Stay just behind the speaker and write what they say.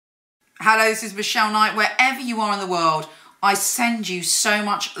Hello, this is Michele Knight. Wherever you are in the world, I send you so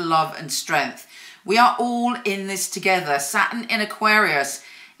much love and strength. We are all in this together. Saturn in Aquarius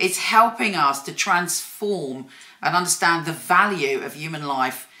is helping us to transform and understand the value of human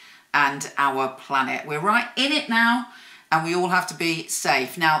life and our planet. We're right in it now, and we all have to be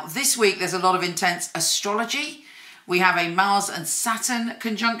safe. Now, this week, there's a lot of intense astrology. We have a Mars and Saturn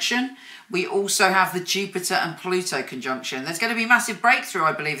conjunction. We also have the Jupiter and Pluto conjunction. There's going to be massive breakthrough,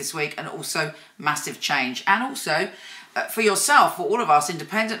 I believe, this week, and also massive change. And also, for yourself, for all of us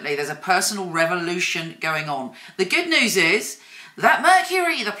independently, there's a personal revolution going on. The good news is that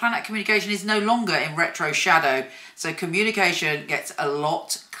Mercury, the planet of communication, is no longer in retro shadow. So communication gets a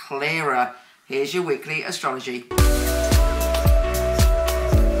lot clearer. Here's your weekly astrology.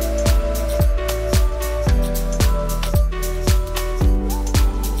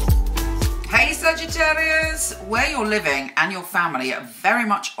 Sagittarius, where you're living and your family are very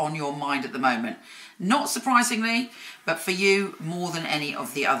much on your mind at the moment. Not surprisingly, but for you more than any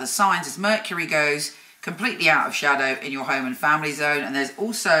of the other signs, as Mercury goes completely out of shadow in your home and family zone. And there's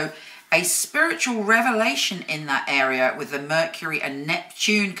also a spiritual revelation in that area with the Mercury and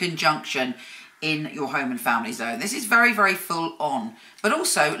Neptune conjunction in your home and family zone. This is very, very full on, but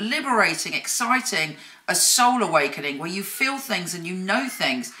also liberating, exciting, a soul awakening where you feel things and you know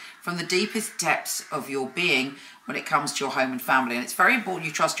things from the deepest depths of your being when it comes to your home and family. And it's very important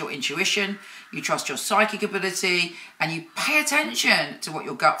you trust your intuition, you trust your psychic ability, and you pay attention to what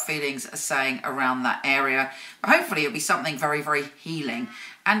your gut feelings are saying around that area. But hopefully it'll be something very, very healing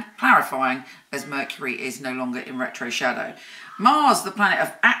and clarifying, as Mercury is no longer in retro shadow. Mars, the planet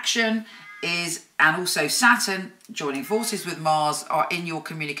of action, and also Saturn joining forces with Mars, are in your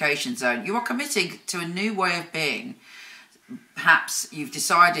communication zone. You are committing to a new way of being. Perhaps you've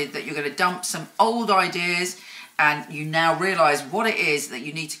decided that you're going to dump some old ideas and you now realise what it is that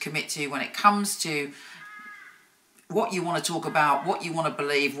you need to commit to when it comes to what you want to talk about, what you want to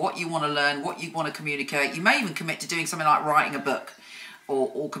believe, what you want to learn, what you want to communicate. You may even commit to doing something like writing a book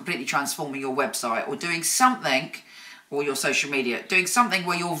or completely transforming your website or doing something, or your social media, doing something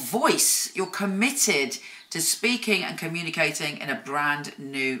where your voice, you're committed to speaking and communicating in a brand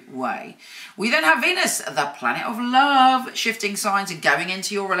new way. We then have Venus, the planet of love, shifting signs and going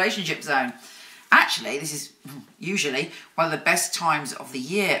into your relationship zone. Actually, this is usually one of the best times of the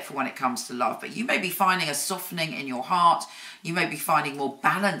year for when it comes to love, but you may be finding a softening in your heart. You may be finding more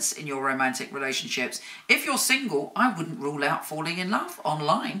balance in your romantic relationships. If you're single, I wouldn't rule out falling in love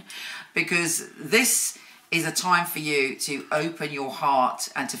online, because this is a time for you to open your heart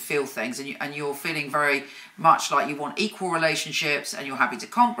and to feel things, and you're feeling very much like you want equal relationships and you're happy to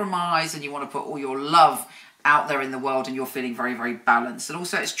compromise and you want to put all your love out there in the world, and you're feeling very, very balanced. And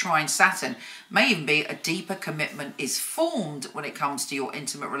also it's trine Saturn. May even be a deeper commitment is formed when it comes to your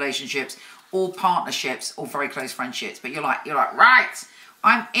intimate relationships or partnerships or very close friendships. But you're like, right,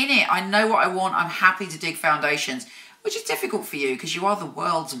 I'm in it. I know what I want. I'm happy to dig foundations, which is difficult for you because you are the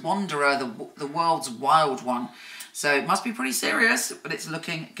world's wanderer, the world's wild one. So it must be pretty serious, but it's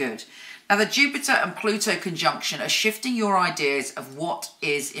looking good. Now, the Jupiter and Pluto conjunction are shifting your ideas of what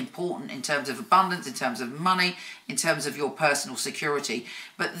is important in terms of abundance, in terms of money, in terms of your personal security.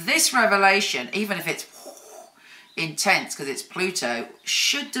 But this revelation, even if it's intense because it's Pluto,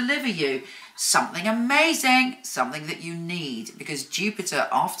 should deliver you something amazing, something that you need, because Jupiter,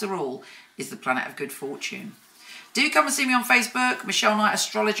 after all, is the planet of good fortune. Do come and see me on Facebook, Michele Knight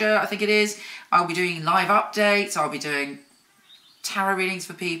Astrologer, I think it is. I'll be doing live updates. I'll be doing tarot readings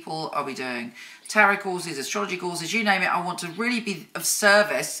for people. I'll be doing tarot courses, astrology courses, you name it. I want to really be of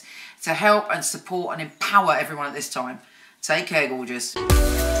service to help and support and empower everyone at this time. Take care, gorgeous.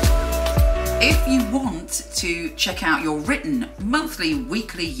 If you want to check out your written monthly,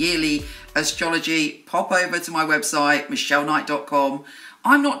 weekly, yearly astrology, pop over to my website, michelleknight.com.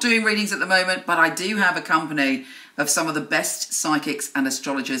 I'm not doing readings at the moment, but I do have a company of some of the best psychics and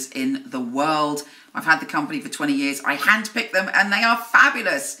astrologers in the world. I've had the company for 20 years. I handpick them and they are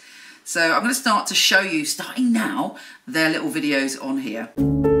fabulous. So I'm going to start to show you, starting now, their little videos on here.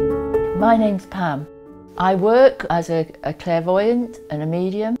 My name's Pam. I work as a clairvoyant and a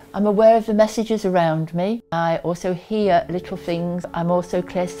medium. I'm aware of the messages around me. I also hear little things. I'm also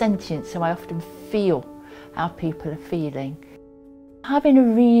clairsentient, so I often feel how people are feeling. Having a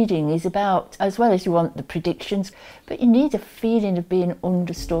reading is about, as well as you want the predictions, but you need a feeling of being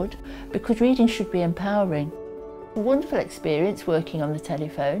understood, because reading should be empowering. A wonderful experience working on the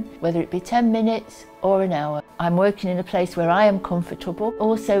telephone, whether it be 10 minutes or an hour. I'm working in a place where I am comfortable.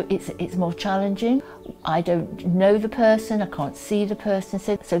 Also, it's more challenging. I don't know the person, I can't see the person,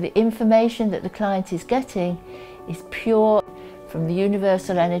 so the information that the client is getting is pure from the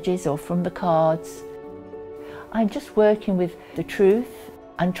universal energies or from the cards. I'm just working with the truth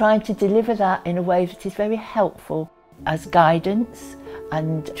and trying to deliver that in a way that is very helpful as guidance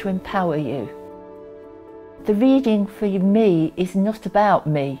and to empower you. The reading for me is not about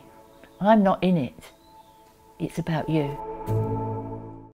me. I'm not in it. It's about you.